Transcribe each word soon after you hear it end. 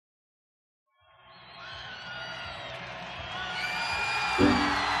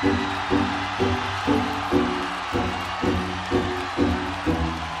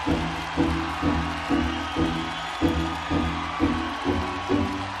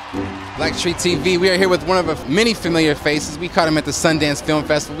BlackTree TV. We are here with one of the many familiar faces. We caught him at the Sundance Film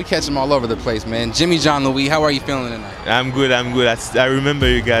Festival. We catch him all over the place, man. Jimmy John Louis, how are you feeling tonight? I'm good. I remember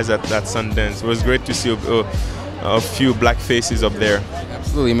you guys at Sundance. It was great to see a few black faces up there.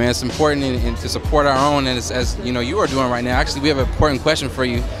 Absolutely, man. It's important to support our own, and as you know, you are doing right now. Actually, we have an important question for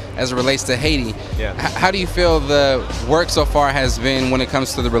you as it relates to Haiti. Yeah. How do you feel the work so far has been when it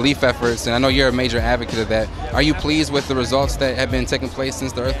comes to the relief efforts? And I know you're a major advocate of that. Are you pleased with the results that have been taking place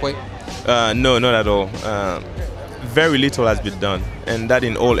since the earthquake? No, not at all. Very little has been done, and that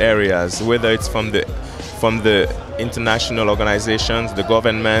in all areas, whether it's from the international organizations, the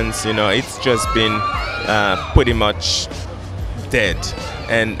governments. You know, it's just been pretty much dead.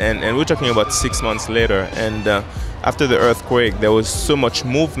 And we're talking about 6 months later, and after the earthquake, there was so much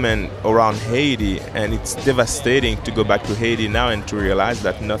movement around Haiti, and it's devastating to go back to Haiti now and to realize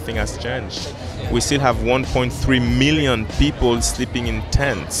that nothing has changed. We still have 1.3 million people sleeping in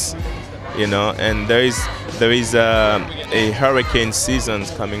tents, you know, and there is a hurricane season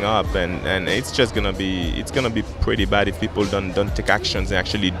coming up, and it's just gonna be pretty bad if people don't take actions and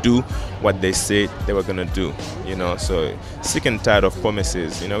actually do what they said they were gonna do, you know. So sick and tired of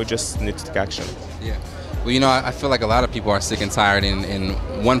promises, you know. We just need to take action. Yeah. Well, you know, I feel like a lot of people are sick and tired, and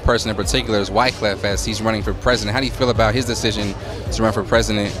one person in particular is Wyclef, as he's running for president. How do you feel about his decision to run for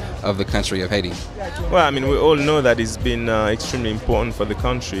president of the country of Haiti? Well, I mean, we all know that he's been extremely important for the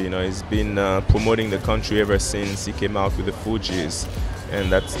country. You know, he's been promoting the country ever since he came out with the Fugees,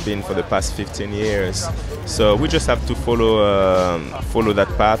 and that's been for the past 15 years. So we just have to follow that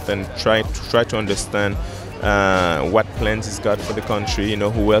path and try to understand what plans he's got for the country, you know,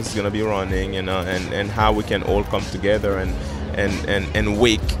 who else is going to be running, you know, and how we can all come together and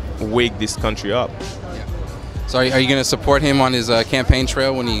wake this country up. Yeah. So are you going to support him on his campaign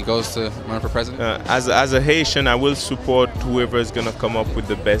trail when he goes to run for president? As a Haitian, I will support whoever is going to come up with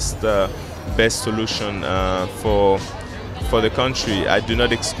the best solution for the country. I do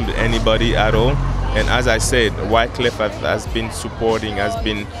not exclude anybody at all. And as I said, Wyclef has been supporting, has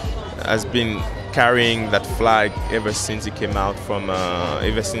been carrying that flag ever since he came out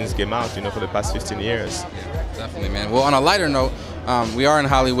you know, for the past 15 years. Yeah, definitely, man. Well, on a lighter note, we are in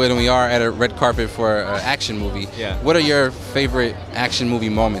Hollywood and we are at a red carpet for an action movie. Yeah. What are your favorite action movie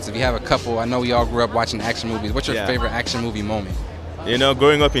moments? If you have a couple, I know we all grew up watching action movies. What's your favorite action movie moment? You know,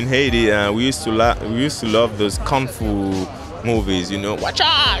 growing up in Haiti, we used to love those kung fu movies. You know, watch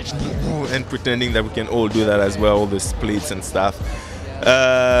out, and pretending that we can all do that as well, all the splits and stuff.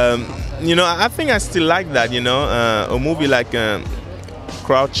 You know, I think I still like that, you know. A movie like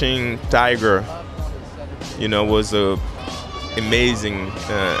Crouching Tiger, you know, was a amazing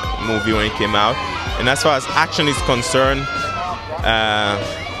movie when it came out. And as far as action is concerned,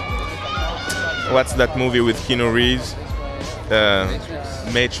 what's that movie with Keanu Reeves?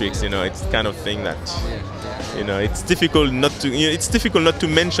 Matrix. You know, it's the kind of thing that, you know, it's difficult not to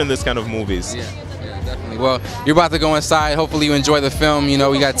mention this kind of movies. Yeah. Definitely. Well, you're about to go inside. Hopefully you enjoy the film. You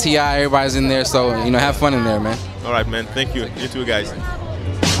know, we got T.I., everybody's in there, so, you know, have fun in there, man. All right, man. Thank you. You too, guys.